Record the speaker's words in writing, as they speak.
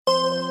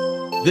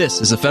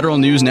This is a Federal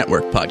News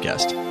Network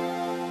podcast.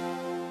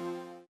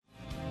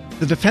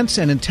 The defense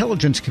and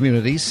intelligence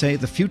communities say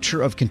the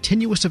future of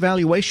continuous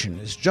evaluation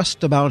is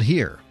just about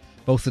here.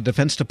 Both the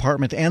Defense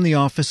Department and the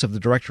Office of the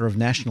Director of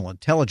National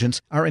Intelligence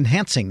are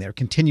enhancing their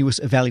continuous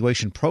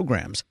evaluation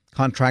programs.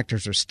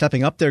 Contractors are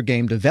stepping up their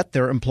game to vet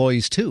their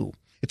employees, too.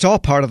 It's all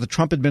part of the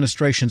Trump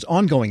administration's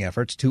ongoing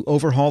efforts to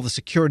overhaul the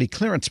security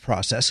clearance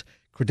process,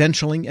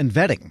 credentialing, and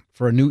vetting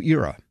for a new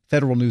era.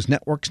 Federal News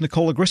Network's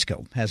Nicola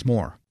Grisco has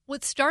more.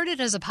 What started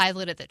as a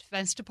pilot at the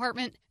Defense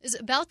Department is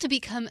about to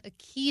become a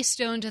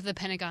keystone to the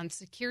Pentagon's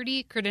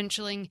security,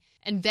 credentialing,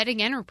 and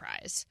vetting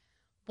enterprise.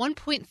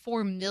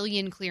 1.4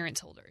 million clearance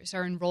holders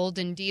are enrolled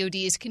in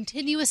DoD's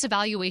continuous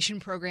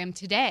evaluation program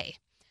today.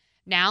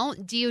 Now,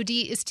 DoD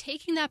is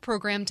taking that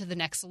program to the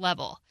next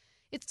level.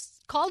 It's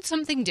called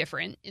something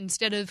different.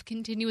 Instead of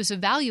continuous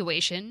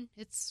evaluation,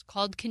 it's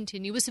called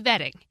continuous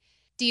vetting.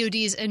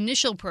 DoD's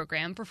initial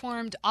program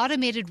performed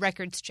automated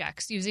records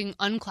checks using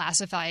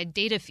unclassified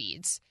data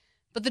feeds.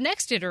 But the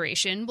next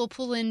iteration will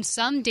pull in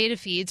some data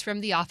feeds from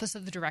the Office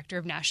of the Director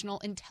of National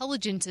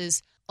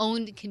Intelligence's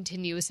own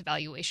continuous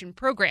evaluation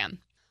program.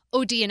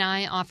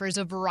 ODNI offers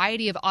a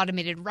variety of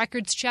automated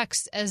records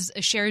checks as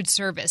a shared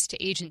service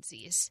to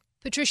agencies.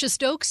 Patricia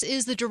Stokes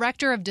is the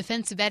Director of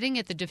Defense Vetting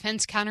at the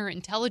Defense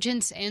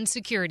Counterintelligence and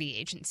Security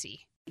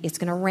Agency. It's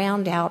going to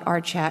round out our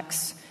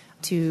checks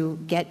to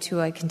get to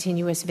a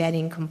continuous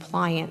vetting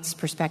compliance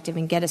perspective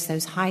and get us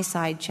those high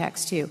side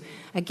checks too.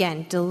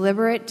 Again,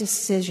 deliberate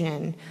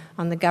decision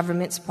on the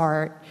government's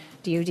part,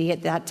 DoD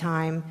at that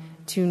time,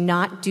 to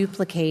not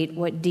duplicate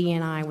what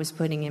DNI was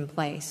putting in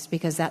place,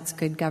 because that's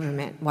good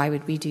government. Why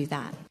would we do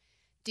that?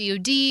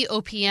 DoD,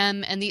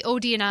 OPM, and the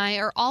ODNI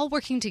are all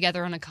working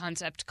together on a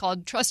concept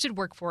called Trusted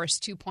Workforce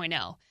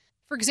 2.0.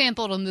 For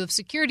example, it'll move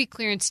security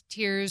clearance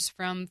tiers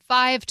from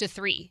 5 to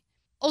 3.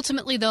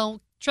 Ultimately, though,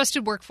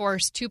 Trusted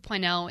Workforce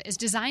 2.0 is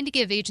designed to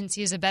give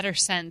agencies a better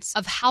sense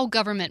of how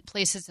government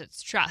places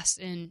its trust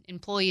in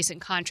employees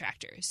and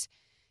contractors.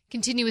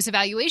 Continuous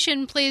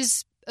evaluation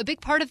plays a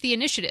big part of the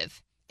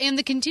initiative. And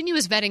the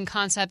continuous vetting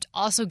concept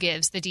also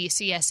gives the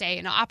DCSA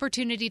an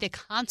opportunity to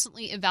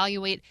constantly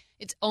evaluate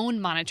its own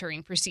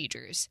monitoring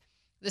procedures.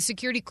 The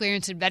security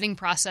clearance and vetting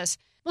process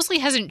mostly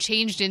hasn't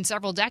changed in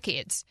several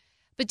decades,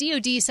 but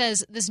DoD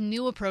says this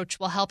new approach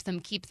will help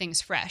them keep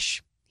things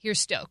fresh. Here's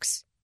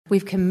Stokes.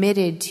 We've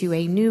committed to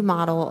a new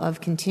model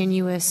of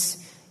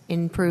continuous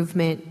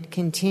improvement,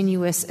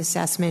 continuous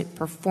assessment,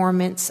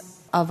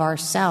 performance of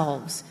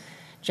ourselves,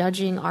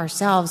 judging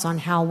ourselves on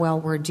how well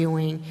we're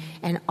doing,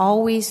 and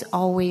always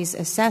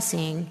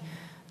assessing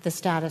the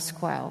status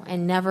quo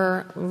and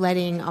never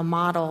letting a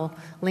model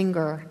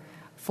linger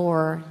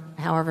for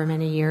however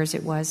many years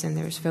it was. And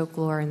there's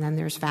folklore and then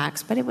there's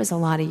facts, but it was a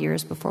lot of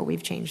years before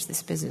we've changed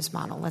this business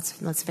model.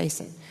 Let's face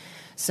it.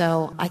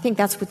 So I think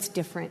that's what's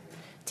different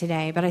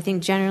today. But I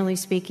think generally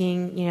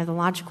speaking, the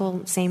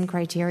logical same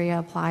criteria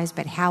applies,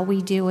 but how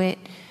we do it,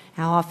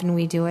 how often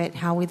we do it,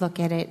 how we look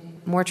at it,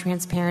 more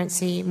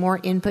transparency, more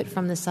input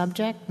from the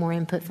subject, more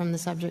input from the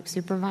subject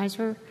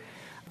supervisor,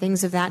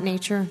 things of that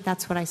nature.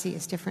 That's what I see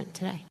as different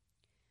today.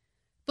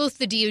 Both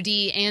the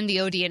DoD and the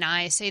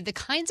ODNI say the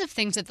kinds of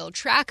things that they'll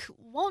track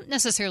won't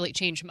necessarily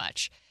change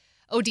much.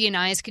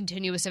 ODNI's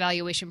continuous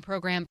evaluation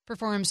program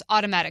performs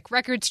automatic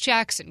records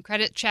checks and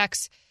credit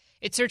checks.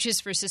 It searches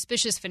for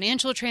suspicious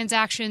financial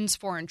transactions,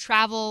 foreign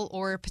travel,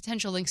 or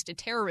potential links to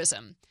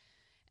terrorism.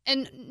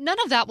 And none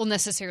of that will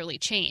necessarily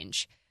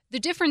change. The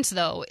difference,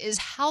 though, is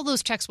how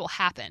those checks will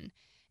happen.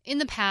 In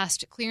the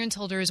past, clearance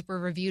holders were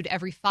reviewed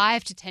every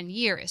 5 to 10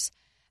 years.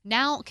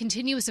 Now,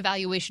 continuous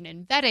evaluation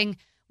and vetting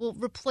will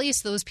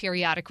replace those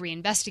periodic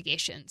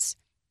reinvestigations.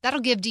 That'll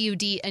give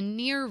DoD a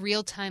near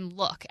real-time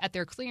look at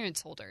their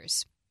clearance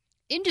holders.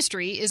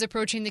 Industry is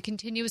approaching the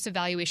continuous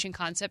evaluation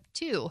concept,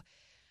 too.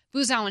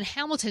 Booz Allen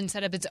Hamilton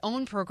set up its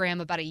own program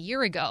about a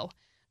year ago.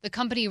 The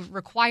company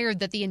required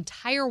that the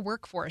entire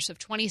workforce of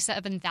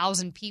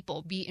 27,000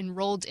 people be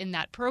enrolled in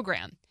that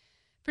program.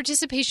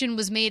 Participation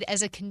was made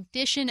as a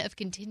condition of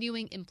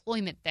continuing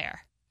employment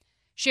there.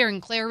 Sharon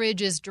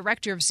Claridge is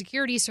Director of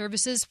Security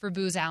Services for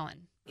Booz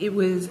Allen. It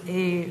was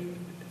a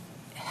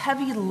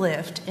heavy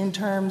lift in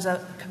terms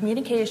of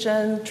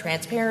communication,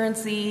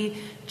 transparency,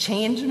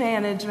 change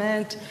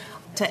management,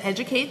 to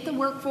educate the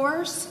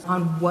workforce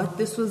on what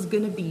this was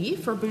going to be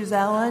for Booz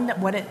Allen,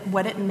 what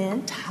it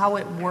meant, how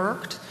it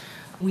worked.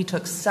 We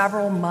took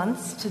several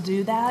months to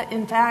do that.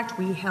 In fact,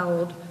 we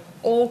held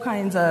all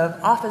kinds of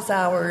office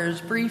hours,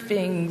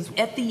 briefings,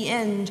 at the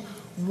end,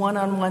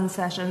 one-on-one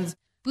sessions.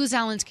 Booz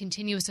Allen's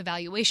continuous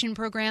evaluation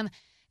program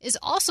is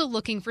also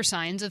looking for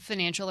signs of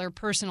financial or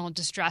personal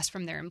distress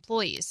from their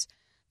employees.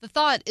 The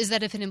thought is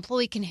that if an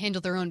employee can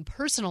handle their own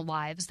personal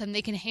lives, then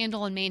they can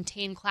handle and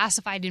maintain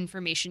classified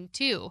information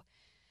too.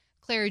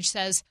 Claridge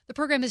says the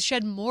program has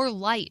shed more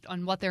light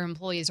on what their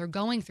employees are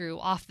going through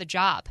off the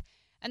job,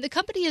 and the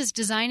company is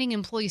designing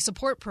employee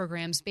support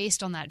programs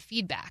based on that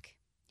feedback.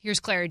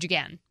 Here's Claridge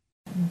again.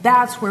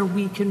 That's where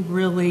we can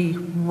really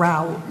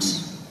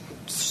route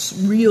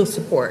real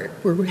support.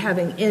 We're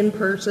having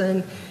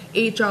in-person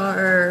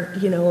HR,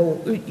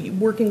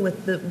 working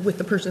with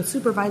the person's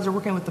supervisor,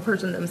 working with the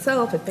person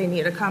themselves if they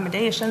need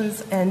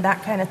accommodations and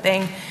that kind of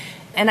thing.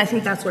 And I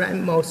think that's what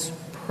I'm most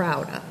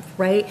proud of,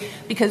 right?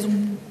 Because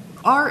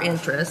our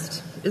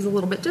interest is a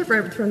little bit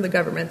different from the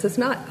government's. It's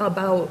not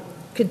about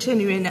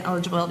continuing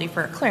eligibility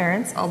for a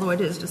clearance, although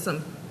it is to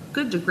some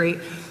good degree.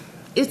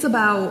 It's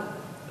about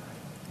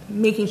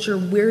making sure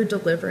we're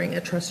delivering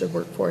a trusted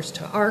workforce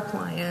to our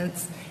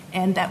clients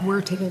and that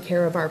we're taking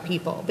care of our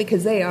people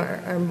because they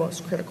are our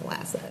most critical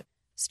asset.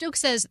 Stokes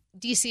says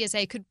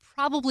DCSA could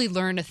probably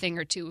learn a thing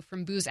or two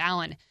from Booz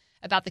Allen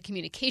about the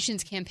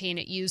communications campaign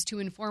it used to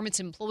inform its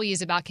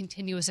employees about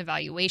continuous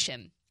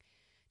evaluation.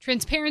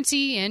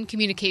 Transparency and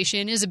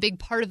communication is a big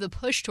part of the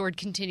push toward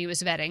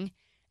continuous vetting,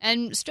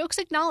 and Stokes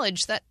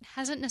acknowledged that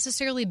hasn't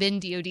necessarily been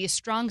DoD's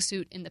strong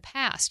suit in the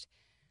past.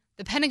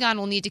 The Pentagon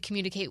will need to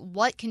communicate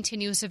what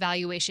continuous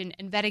evaluation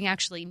and vetting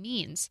actually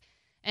means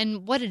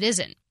and what it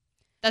isn't.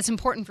 That's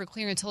important for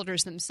clearance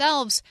holders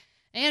themselves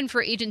and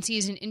for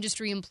agencies and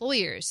industry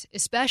employers,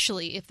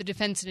 especially if the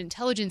defense and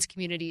intelligence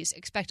communities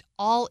expect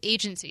all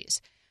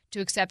agencies to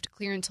accept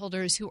clearance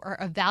holders who are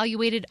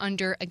evaluated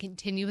under a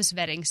continuous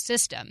vetting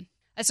system.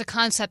 That's a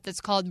concept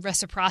that's called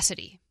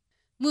reciprocity.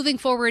 Moving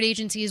forward,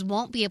 agencies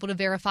won't be able to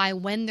verify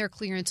when their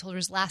clearance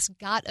holders last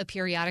got a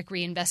periodic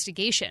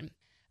reinvestigation.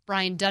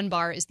 Brian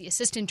Dunbar is the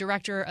Assistant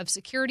Director of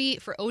Security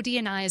for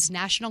ODNI's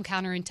National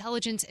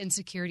Counterintelligence and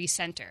Security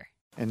Center.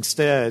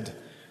 Instead,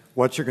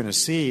 what you're going to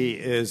see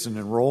is an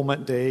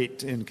enrollment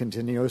date in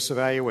continuous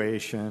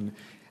evaluation,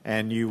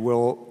 and you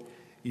will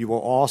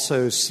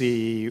also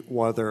see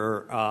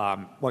whether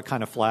what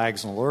kind of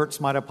flags and alerts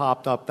might have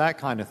popped up, that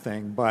kind of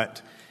thing.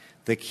 But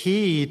the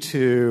key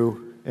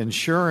to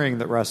ensuring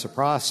that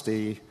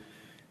reciprocity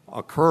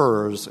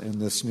occurs in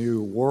this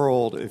new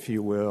world, if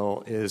you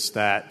will, is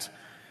that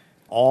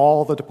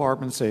all the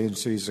departments and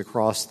agencies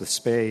across the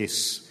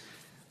space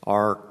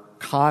are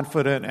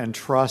confident and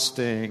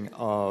trusting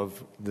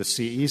of the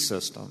CE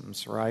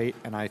systems, right?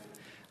 And I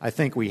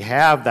think we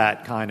have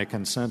that kind of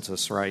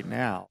consensus right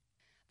now.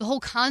 The whole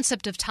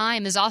concept of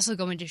time is also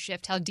going to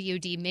shift how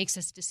DoD makes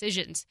its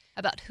decisions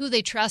about who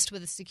they trust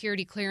with a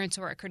security clearance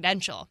or a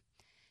credential.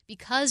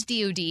 Because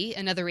DoD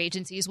and other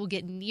agencies will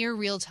get near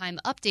real-time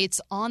updates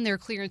on their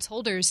clearance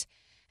holders,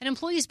 an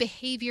employee's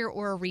behavior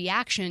or a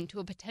reaction to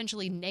a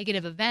potentially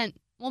negative event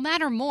will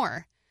matter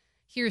more.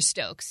 Here's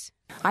Stokes.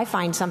 I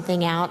find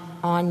something out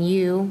on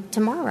you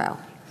tomorrow,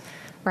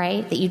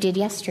 right, that you did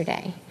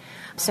yesterday.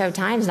 So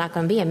time's not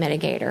going to be a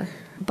mitigator.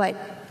 But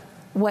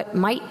what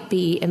might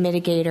be a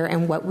mitigator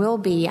and what will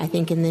be, I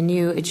think, in the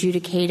new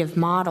adjudicative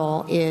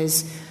model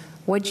is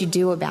what'd you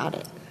do about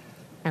it,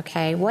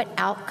 okay? What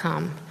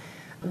outcome,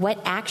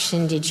 what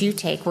action did you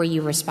take? Were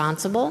you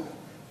responsible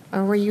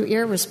or were you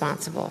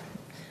irresponsible?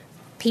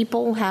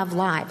 People have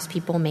lives.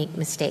 People make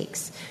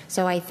mistakes.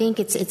 So I think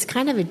it's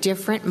kind of a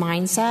different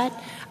mindset.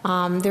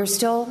 There's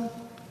still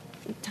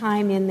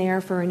time in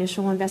there for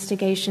initial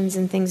investigations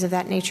and things of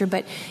that nature,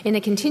 but in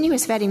a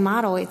continuous vetting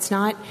model, it's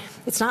not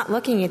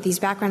looking at these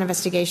background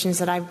investigations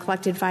that I've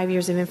collected 5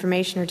 years of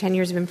information or 10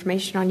 years of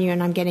information on you,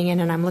 and I'm getting in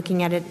and I'm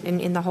looking at it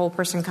in the whole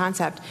person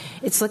concept.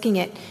 It's looking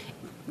at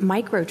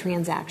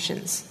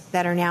microtransactions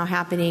that are now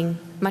happening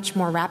much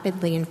more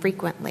rapidly and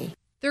frequently.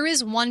 There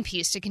is one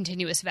piece to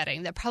continuous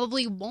vetting that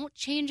probably won't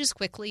change as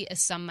quickly as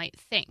some might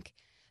think.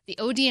 The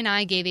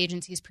ODNI gave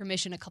agencies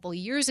permission a couple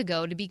years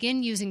ago to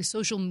begin using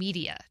social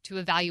media to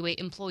evaluate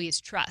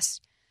employees'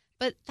 trust.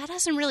 But that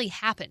hasn't really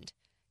happened.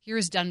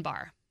 Here's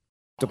Dunbar.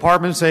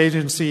 Departments,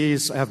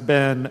 agencies have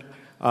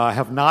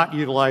not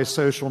utilized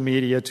social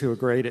media to a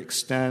great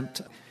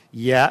extent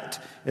yet.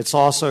 It's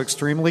also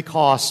extremely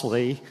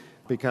costly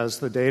because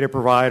the data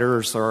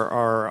providers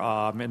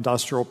are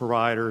industrial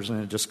providers,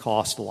 and it just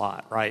costs a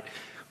lot, right?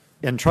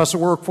 In Trusted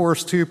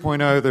Workforce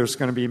 2.0, there's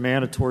going to be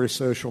mandatory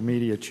social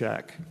media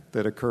check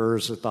that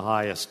occurs at the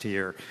highest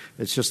tier.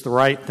 It's just the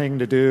right thing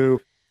to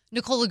do.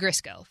 Nicole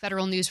Ogrysko,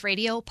 Federal News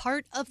Radio,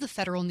 part of the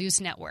Federal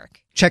News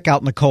Network. Check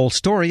out Nicole's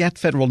story at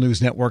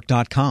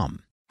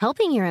federalnewsnetwork.com.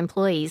 Helping your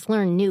employees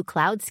learn new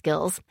cloud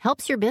skills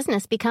helps your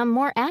business become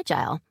more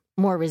agile,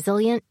 more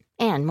resilient,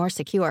 and more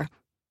secure.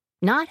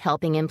 Not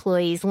helping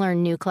employees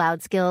learn new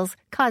cloud skills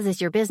causes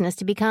your business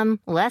to become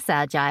less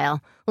agile,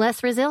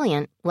 less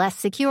resilient, less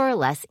secure,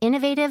 less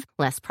innovative,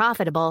 less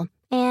profitable,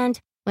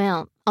 and,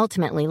 well,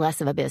 ultimately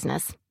less of a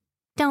business.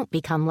 Don't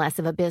become less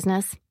of a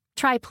business.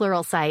 Try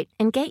Pluralsight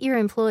and get your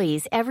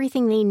employees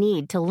everything they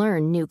need to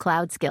learn new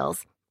cloud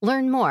skills.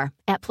 Learn more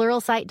at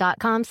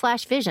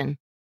pluralsight.com/vision.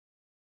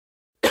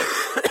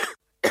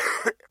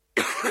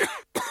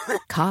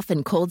 Cough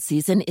and cold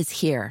season is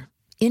here.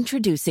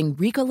 Introducing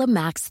Ricola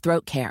Max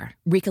Throat Care,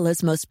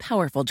 Ricola's most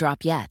powerful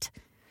drop yet.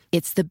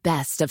 It's the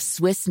best of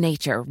Swiss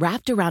nature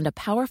wrapped around a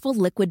powerful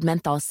liquid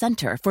menthol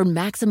center for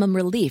maximum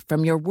relief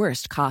from your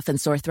worst cough and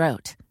sore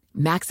throat.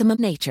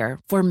 Maximum nature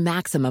for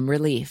maximum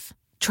relief.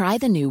 Try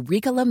the new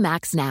Ricola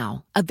Max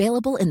now,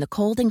 available in the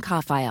cold and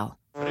cough aisle.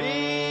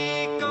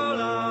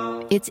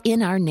 Ricola. It's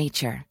in our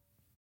nature.